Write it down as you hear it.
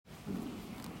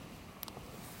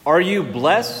Are you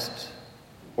blessed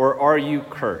or are you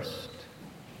cursed?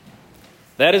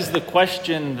 That is the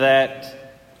question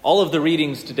that all of the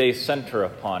readings today center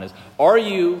upon, is are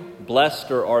you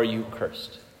blessed or are you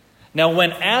cursed? Now,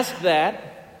 when asked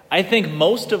that, I think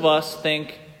most of us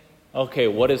think, okay,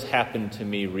 what has happened to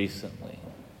me recently?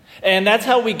 And that's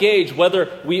how we gauge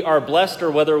whether we are blessed or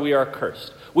whether we are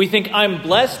cursed. We think I'm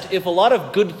blessed if a lot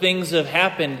of good things have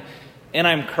happened, and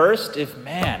I'm cursed if,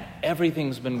 man,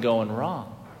 everything's been going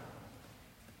wrong.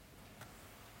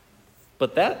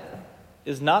 But that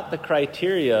is not the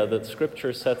criteria that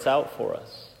Scripture sets out for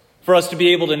us to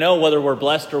be able to know whether we're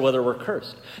blessed or whether we're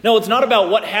cursed. No, it's not about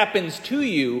what happens to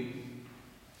you.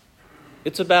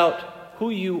 It's about who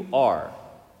you are.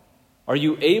 Are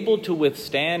you able to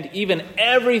withstand even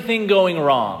everything going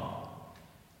wrong?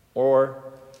 Or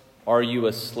are you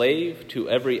a slave to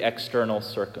every external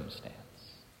circumstance?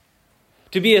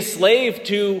 To be a slave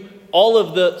to all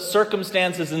of the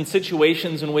circumstances and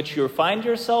situations in which you find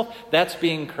yourself, that's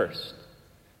being cursed.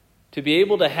 To be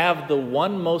able to have the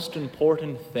one most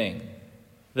important thing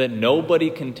that nobody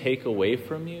can take away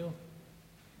from you,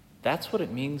 that's what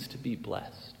it means to be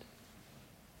blessed.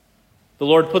 The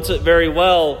Lord puts it very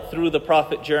well through the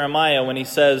prophet Jeremiah when he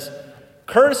says,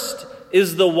 "Cursed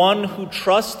is the one who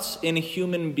trusts in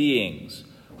human beings,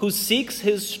 who seeks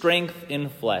his strength in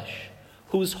flesh,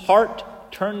 whose heart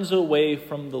turns away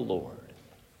from the Lord."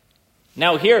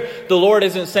 Now here, the Lord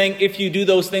isn't saying, if you do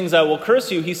those things, I will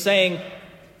curse you. He's saying,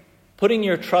 putting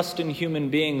your trust in human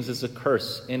beings is a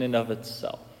curse in and of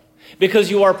itself. Because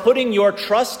you are putting your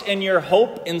trust and your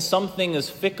hope in something as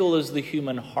fickle as the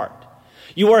human heart.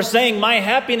 You are saying, my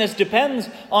happiness depends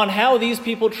on how these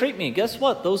people treat me. Guess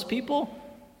what? Those people,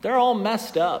 they're all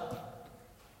messed up.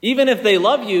 Even if they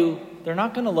love you, they're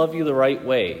not going to love you the right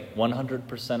way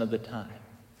 100% of the time.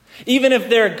 Even if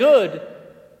they're good,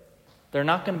 they're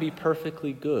not going to be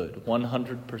perfectly good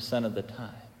 100% of the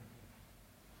time.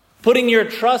 Putting your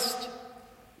trust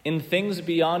in things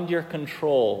beyond your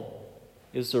control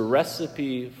is a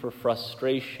recipe for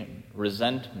frustration,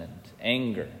 resentment,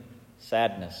 anger,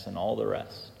 sadness, and all the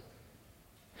rest.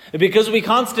 Because we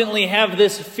constantly have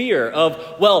this fear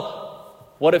of, well,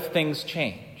 what if things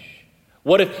change?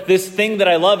 What if this thing that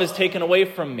I love is taken away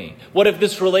from me? What if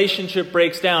this relationship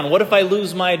breaks down? What if I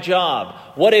lose my job?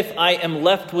 What if I am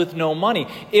left with no money?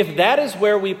 If that is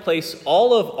where we place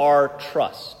all of our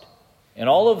trust and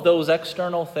all of those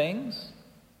external things,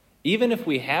 even if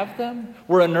we have them,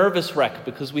 we're a nervous wreck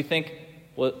because we think,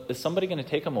 well, is somebody going to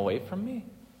take them away from me?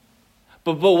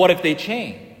 But what if they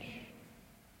change?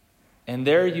 And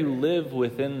there you live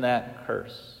within that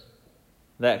curse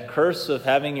of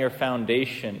having your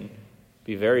foundation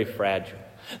be very fragile.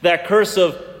 That curse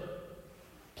of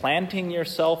planting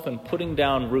yourself and putting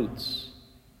down roots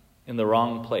in the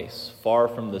wrong place, far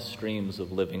from the streams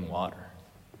of living water.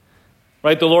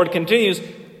 Right? The Lord continues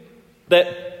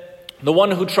that the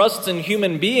one who trusts in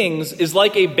human beings is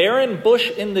like a barren bush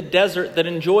in the desert that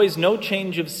enjoys no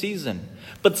change of season,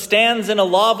 but stands in a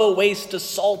lava waste to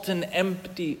salt and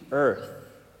empty earth.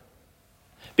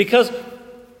 Because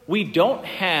we don't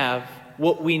have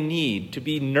what we need to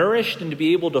be nourished and to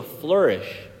be able to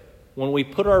flourish when we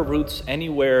put our roots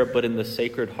anywhere but in the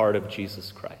sacred heart of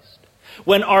Jesus Christ.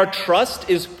 When our trust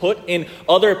is put in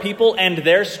other people and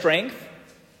their strength,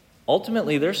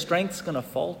 ultimately their strength's going to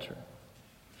falter.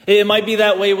 It might be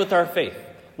that way with our faith.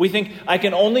 We think, I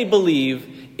can only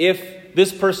believe if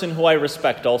this person who I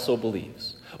respect also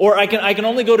believes. Or I can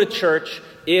only go to church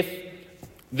if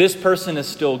this person is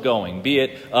still going, be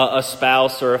it a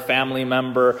spouse or a family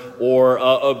member or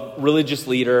a religious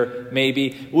leader,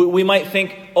 maybe. We might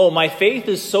think, oh, my faith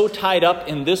is so tied up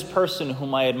in this person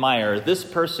whom I admire, this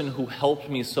person who helped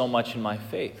me so much in my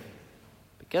faith.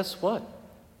 But guess what?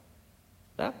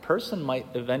 That person might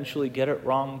eventually get it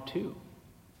wrong too.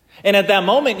 And at that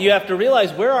moment, you have to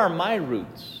realize, where are my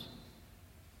roots?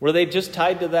 Were they just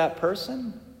tied to that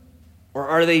person? Or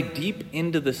are they deep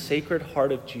into the sacred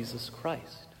heart of Jesus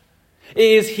Christ?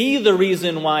 Is he the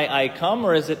reason why I come,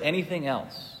 or is it anything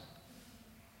else?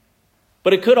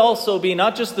 But it could also be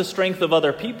not just the strength of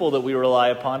other people that we rely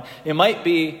upon. It might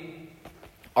be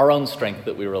our own strength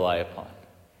that we rely upon.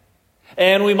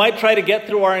 And we might try to get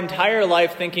through our entire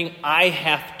life thinking, I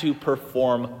have to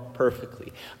perform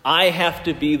perfectly. I have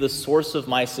to be the source of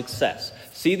my success.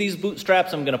 See these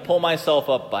bootstraps? I'm going to pull myself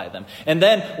up by them. And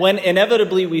then when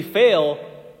inevitably we fail,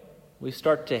 we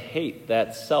start to hate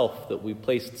that self that we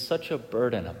placed such a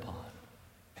burden upon.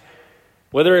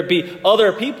 Whether it be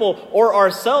other people or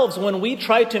ourselves, when we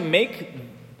try to make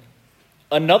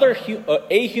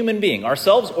a human being,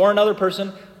 ourselves or another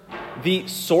person, the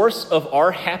source of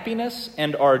our happiness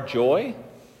and our joy,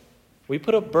 We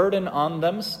put a burden on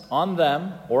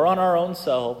them or on our own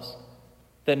selves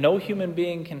that no human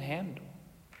being can handle.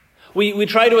 We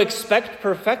try to expect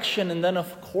perfection, and then,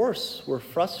 of course, we're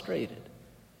frustrated.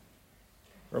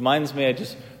 Reminds me, I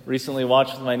just recently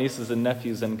watched with my nieces and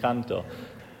nephews Encanto,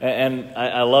 and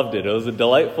I loved it. It was a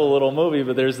delightful little movie,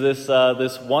 but there's this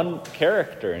one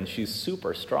character, and she's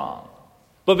super strong.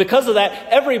 But because of that,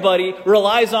 everybody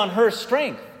relies on her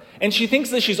strength. And she thinks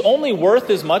that she's only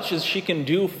worth as much as she can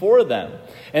do for them.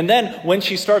 And then when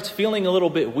she starts feeling a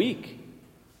little bit weak,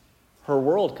 her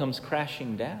world comes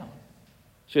crashing down.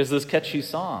 She has this catchy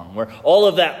song where all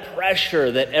of that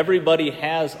pressure that everybody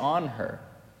has on her,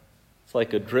 it's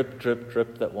like a drip, drip,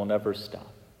 drip that will never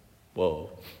stop. Whoa,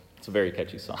 it's a very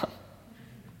catchy song.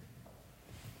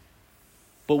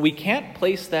 But we can't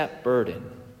place that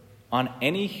burden on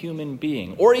any human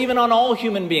being, or even on all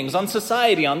human beings, on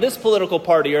society, on this political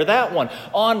party or that one,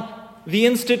 on the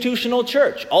institutional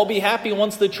church. I'll be happy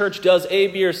once the church does A,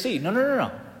 B, or C.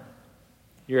 No.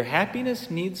 Your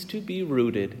happiness needs to be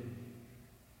rooted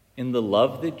in the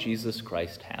love that Jesus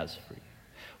Christ has for you.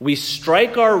 We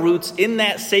strike our roots in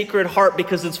that Sacred Heart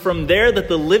because it's from there that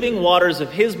the living waters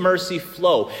of His mercy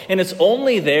flow. And it's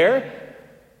only there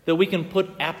that we can put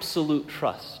absolute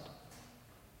trust.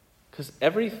 Because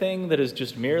everything that is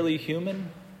just merely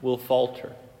human will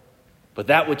falter. But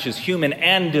that which is human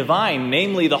and divine,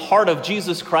 namely the heart of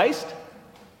Jesus Christ,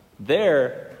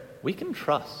 there we can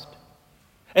trust.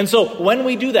 And so when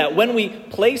we do that, when we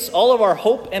place all of our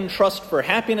hope and trust for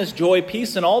happiness, joy,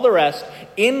 peace, and all the rest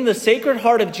in the Sacred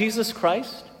Heart of Jesus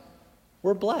Christ,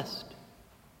 we're blessed.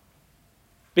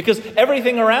 Because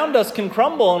everything around us can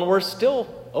crumble and we're still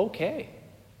okay.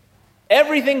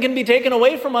 Everything can be taken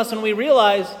away from us and we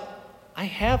realize, I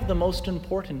have the most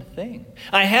important thing.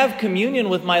 I have communion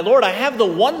with my Lord. I have the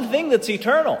one thing that's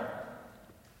eternal.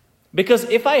 Because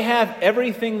if I have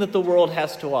everything that the world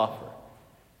has to offer,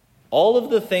 all of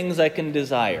the things I can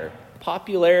desire,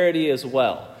 popularity as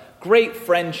well, great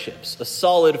friendships, a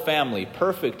solid family,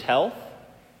 perfect health,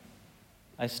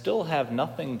 I still have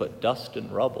nothing but dust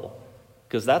and rubble,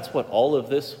 because that's what all of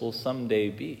this will someday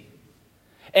be.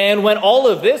 And when all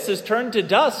of this is turned to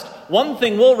dust, one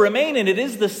thing will remain, and it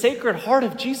is the Sacred Heart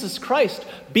of Jesus Christ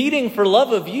beating for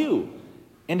love of you.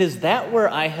 And is that where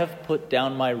I have put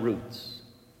down my roots?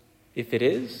 If it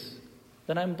is,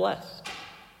 then I'm blessed.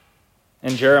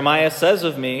 And Jeremiah says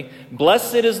of me,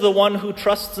 "Blessed is the one who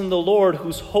trusts in the Lord,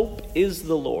 whose hope is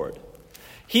the Lord.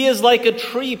 He is like a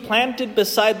tree planted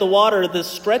beside the water that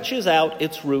stretches out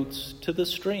its roots to the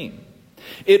stream.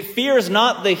 It fears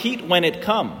not the heat when it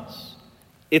comes.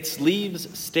 Its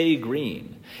leaves stay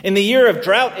green. In the year of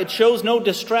drought, it shows no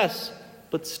distress,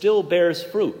 but still bears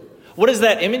fruit." What is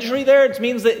that imagery there? It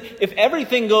means that if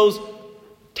everything goes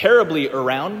terribly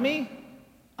around me,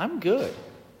 I'm good.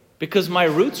 Because my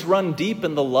roots run deep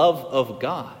in the love of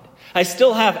God. I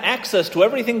still have access to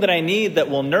everything that I need that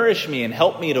will nourish me and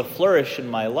help me to flourish in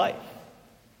my life.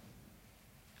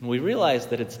 And we realize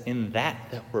that it's in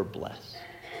that we're blessed.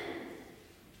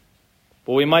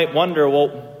 But we might wonder,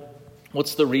 well,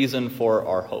 what's the reason for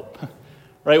our hope?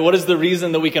 Right? What is the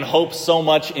reason that we can hope so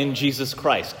much in Jesus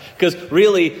Christ? Because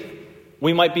really,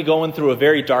 we might be going through a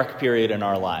very dark period in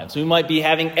our lives. We might be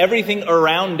having everything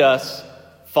around us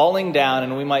falling down,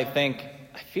 and we might think,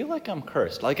 I feel like I'm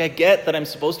cursed. Like, I get that I'm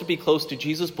supposed to be close to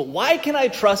Jesus, but why can I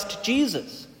trust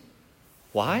Jesus?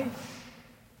 Why?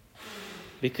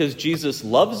 Because Jesus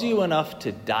loves you enough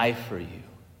to die for you.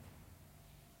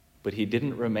 But he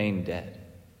didn't remain dead.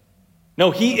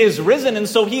 No, he is risen, and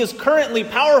so he is currently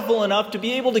powerful enough to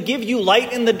be able to give you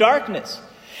light in the darkness.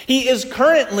 He is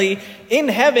currently in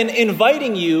heaven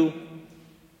inviting you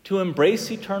to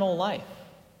embrace eternal life.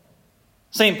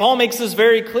 St. Paul makes this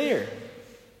very clear.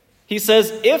 He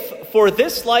says, if for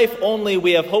this life only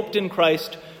we have hoped in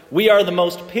Christ, we are the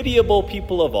most pitiable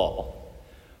people of all.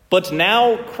 But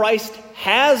now Christ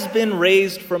has been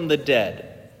raised from the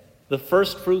dead, the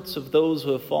first fruits of those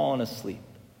who have fallen asleep.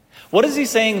 What is he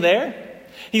saying there?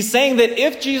 He's saying that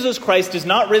if Jesus Christ is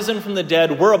not risen from the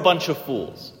dead, we're a bunch of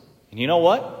fools. And you know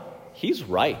what? He's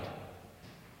right.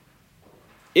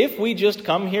 If we just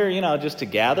come here, just to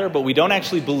gather, but we don't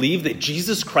actually believe that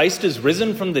Jesus Christ is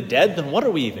risen from the dead, then what are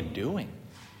we even doing?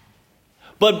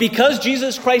 But because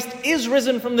Jesus Christ is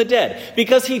risen from the dead,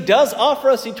 because he does offer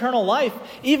us eternal life,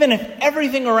 even if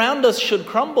everything around us should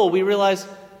crumble, we realize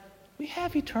we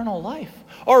have eternal life.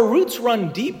 Our roots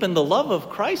run deep in the love of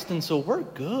Christ, and so we're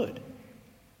good.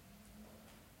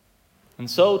 And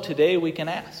so today we can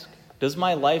ask, does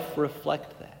my life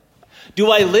reflect that?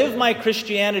 Do I live my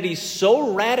Christianity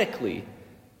so radically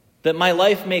that my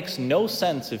life makes no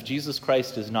sense if Jesus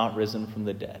Christ is not risen from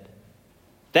the dead?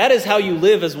 That is how you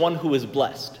live as one who is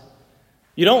blessed.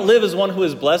 You don't live as one who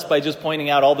is blessed by just pointing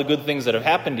out all the good things that have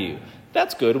happened to you.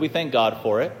 That's good. We thank God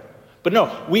for it. But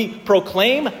no, we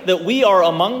proclaim that we are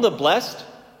among the blessed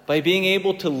by being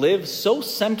able to live so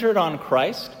centered on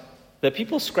Christ that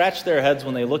people scratch their heads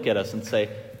when they look at us and say,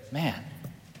 man,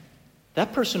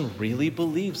 that person really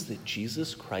believes that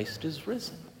Jesus Christ is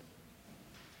risen.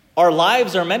 Our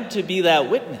lives are meant to be that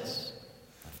witness.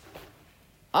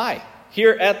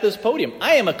 Here at this podium,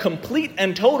 I am a complete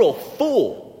and total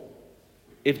fool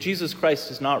if Jesus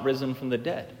Christ is not risen from the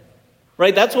dead.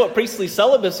 Right? That's what priestly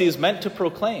celibacy is meant to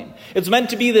proclaim. It's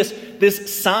meant to be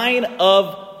this sign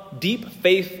of deep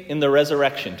faith in the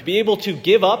resurrection, to be able to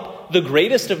give up the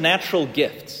greatest of natural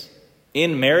gifts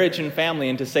in marriage and family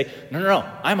and to say, no,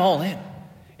 I'm all in.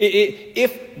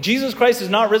 If Jesus Christ is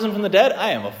not risen from the dead,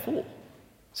 I am a fool.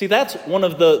 See, that's one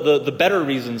of the better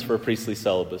reasons for priestly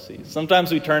celibacy.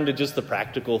 Sometimes we turn to just the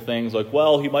practical things like,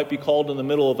 well, he might be called in the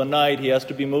middle of the night. He has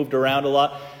to be moved around a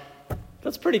lot.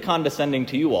 That's pretty condescending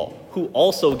to you all, who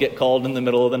also get called in the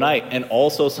middle of the night and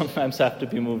also sometimes have to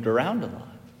be moved around a lot.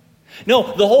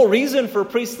 No, the whole reason for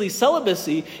priestly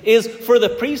celibacy is for the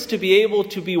priest to be able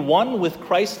to be one with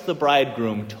Christ the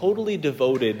bridegroom, totally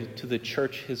devoted to the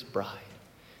church, his bride.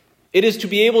 It is to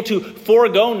be able to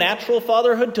forego natural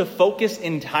fatherhood to focus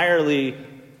entirely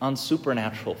on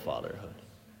supernatural fatherhood.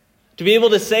 To be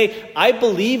able to say, I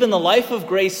believe in the life of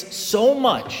grace so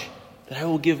much that I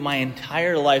will give my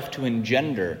entire life to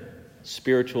engender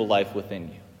spiritual life within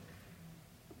you.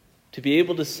 To be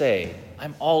able to say,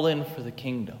 I'm all in for the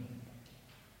kingdom.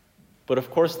 But of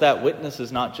course, that witness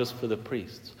is not just for the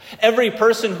priests. Every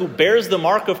person who bears the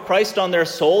mark of Christ on their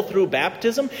soul through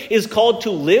baptism is called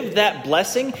to live that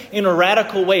blessing in a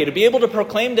radical way, to be able to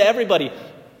proclaim to everybody,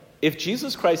 if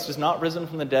Jesus Christ is not risen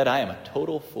from the dead, I am a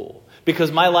total fool,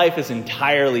 because my life is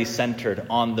entirely centered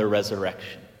on the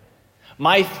resurrection.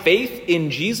 My faith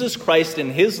in Jesus Christ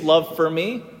and his love for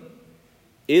me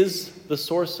is the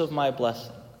source of my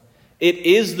blessing. It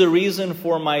is the reason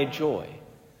for my joy.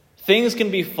 Things can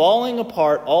be falling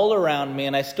apart all around me,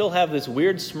 and I still have this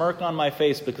weird smirk on my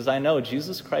face because I know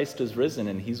Jesus Christ is risen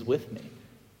and he's with me.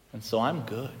 And so I'm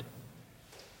good.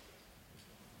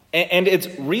 And it's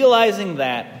realizing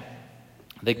that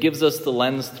gives us the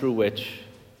lens through which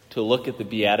to look at the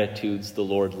Beatitudes the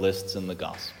Lord lists in the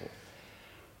gospel.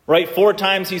 Right? 4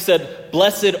 times he said,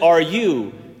 blessed are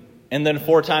you. And then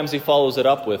 4 times he follows it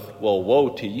up with, well, woe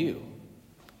to you.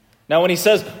 Now when he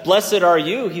says, blessed are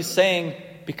you, he's saying,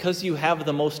 because you have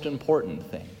the most important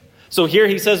thing. So here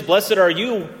he says, blessed are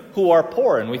you who are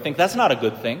poor. And we think that's not a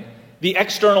good thing. The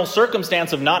external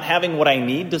circumstance of not having what I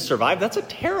need to survive, that's a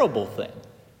terrible thing.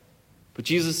 But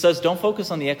Jesus says, don't focus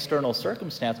on the external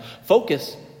circumstance.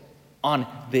 Focus on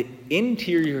the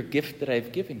interior gift that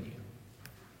I've given you.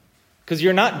 Because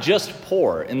you're not just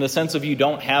poor in the sense of you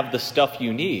don't have the stuff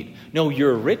you need. No,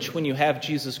 you're rich when you have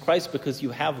Jesus Christ because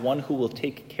you have one who will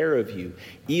take care of you,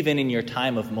 even in your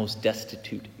time of most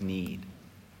destitute need.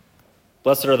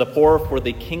 Blessed are the poor, for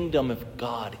the kingdom of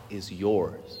God is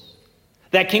yours.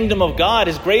 That kingdom of God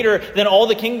is greater than all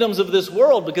the kingdoms of this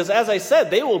world because, as I said,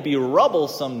 they will be rubble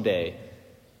someday.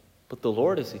 But the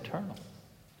Lord is eternal.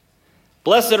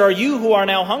 Blessed are you who are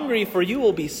now hungry, for you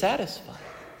will be satisfied.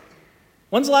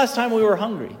 When's the last time we were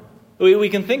hungry? We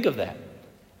can think of that.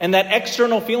 And that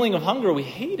external feeling of hunger, we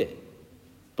hate it.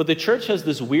 But the church has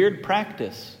this weird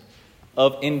practice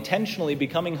of intentionally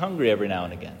becoming hungry every now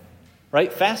and again.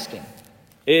 Right? Fasting.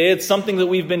 It's something that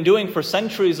we've been doing for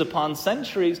centuries upon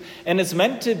centuries. And it's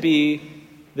meant to be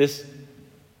this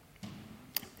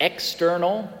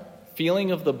external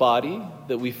feeling of the body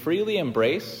that we freely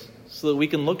embrace so that we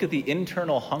can look at the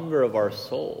internal hunger of our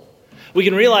soul. We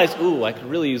can realize, I could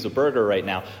really use a burger right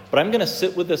now, but I'm going to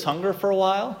sit with this hunger for a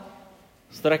while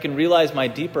so that I can realize my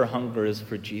deeper hunger is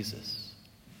for Jesus.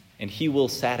 And he will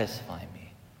satisfy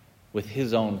me with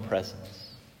his own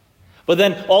presence. But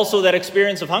then also that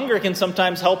experience of hunger can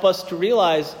sometimes help us to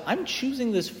realize, I'm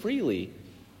choosing this freely,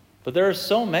 but there are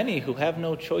so many who have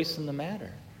no choice in the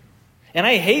matter. And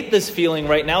I hate this feeling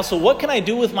right now, so what can I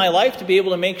do with my life to be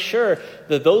able to make sure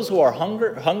that those who are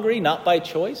hungry, not by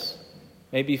choice,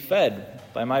 may be fed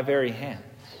by my very hands?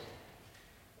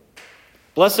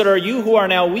 Blessed are you who are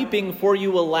now weeping, for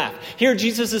you will laugh. Here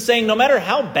Jesus is saying, no matter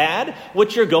how bad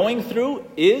what you're going through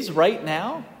is right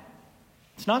now,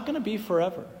 it's not going to be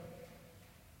forever.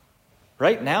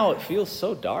 Right now it feels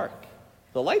so dark.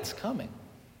 The light's coming.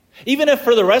 Even if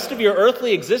for the rest of your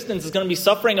earthly existence is going to be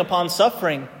suffering upon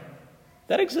suffering,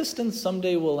 that existence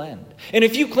someday will end. And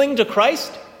if you cling to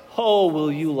Christ,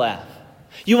 will you laugh.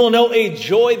 You will know a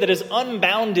joy that is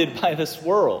unbounded by this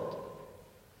world.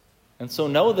 And so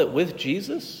know that with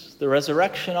Jesus, the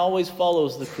resurrection always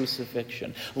follows the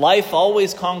crucifixion. Life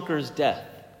always conquers death.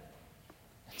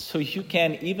 So you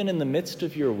can, even in the midst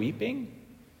of your weeping,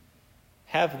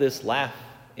 have this laugh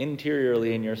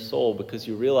interiorly in your soul because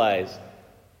you realize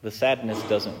the sadness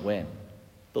doesn't win.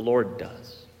 The Lord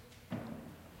does.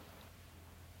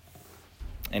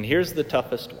 And here's the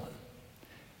toughest one.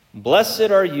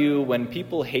 Blessed are you when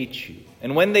people hate you,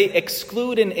 and when they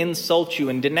exclude and insult you,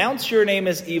 and denounce your name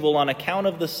as evil on account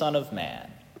of the Son of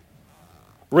Man.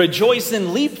 Rejoice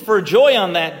and leap for joy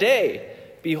on that day.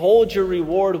 Behold, your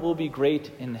reward will be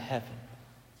great in heaven.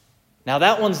 Now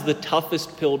that one's the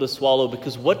toughest pill to swallow,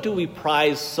 because what do we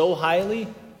prize so highly?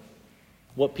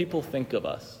 What people think of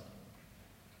us.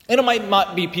 And it might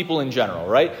not be people in general,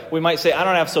 right? We might say, I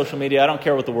don't have social media, I don't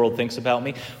care what the world thinks about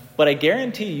me. But I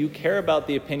guarantee you care about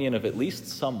the opinion of at least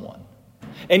someone.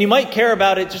 And you might care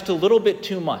about it just a little bit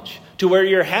too much, to where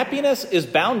your happiness is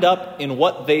bound up in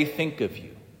what they think of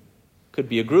you. Could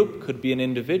be a group, could be an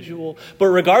individual, but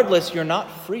regardless, you're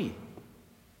not free.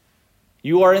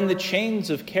 You are in the chains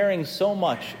of caring so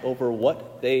much over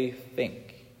what they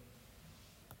think.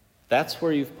 That's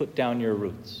where you've put down your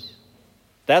roots.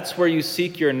 That's where you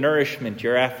seek your nourishment,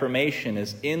 your affirmation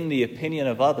is in the opinion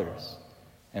of others.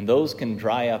 And those can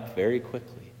dry up very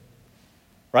quickly.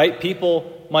 Right?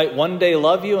 People might one day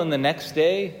love you and the next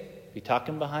day be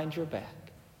talking behind your back.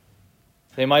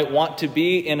 They might want to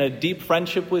be in a deep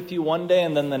friendship with you one day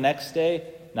and then the next day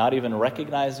not even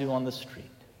recognize you on the street.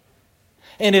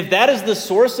 And if that is the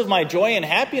source of my joy and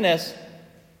happiness,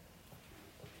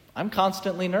 I'm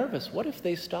constantly nervous. What if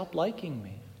they stop liking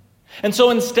me? And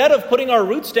so instead of putting our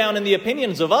roots down in the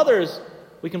opinions of others,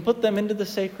 we can put them into the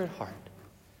Sacred Heart.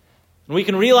 And we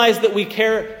can realize that we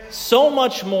care so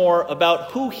much more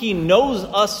about who He knows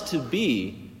us to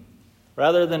be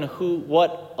rather than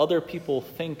what other people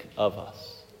think of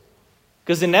us.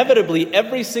 Because inevitably,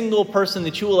 every single person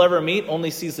that you will ever meet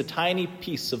only sees a tiny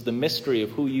piece of the mystery of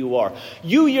who you are.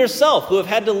 You yourself, who have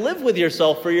had to live with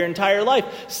yourself for your entire life,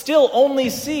 still only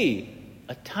see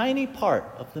a tiny part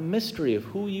of the mystery of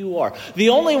who you are. The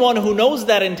only one who knows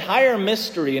that entire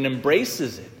mystery and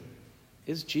embraces it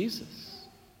is Jesus.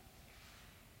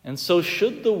 And so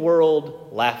should the world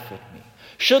laugh at me?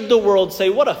 Should the world say,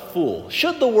 what a fool?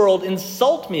 Should the world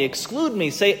insult me, exclude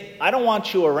me, say, I don't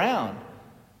want you around?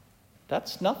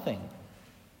 That's nothing.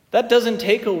 That doesn't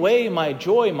take away my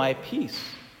joy, my peace,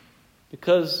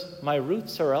 because my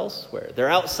roots are elsewhere.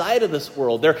 They're outside of this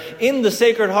world. They're in the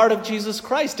Sacred Heart of Jesus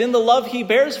Christ, in the love He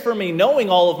bears for me, knowing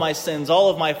all of my sins,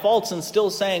 all of my faults, and still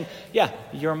saying, yeah,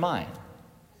 you're mine.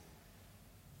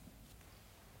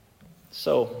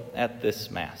 So, at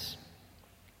this Mass,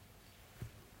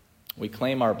 we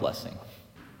claim our blessing.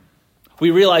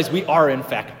 We realize we are in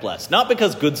fact blessed, not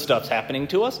because good stuff's happening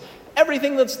to us.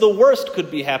 Everything that's the worst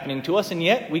could be happening to us, and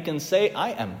yet we can say,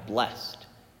 I am blessed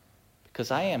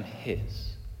because I am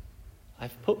His.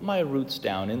 I've put my roots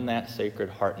down in that Sacred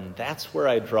Heart, and that's where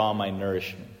I draw my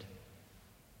nourishment.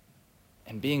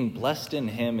 And being blessed in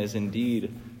Him is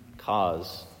indeed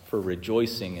cause for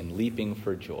rejoicing and leaping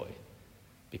for joy,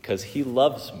 because He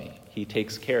loves me, He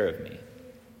takes care of me,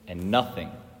 and nothing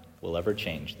will ever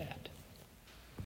change that.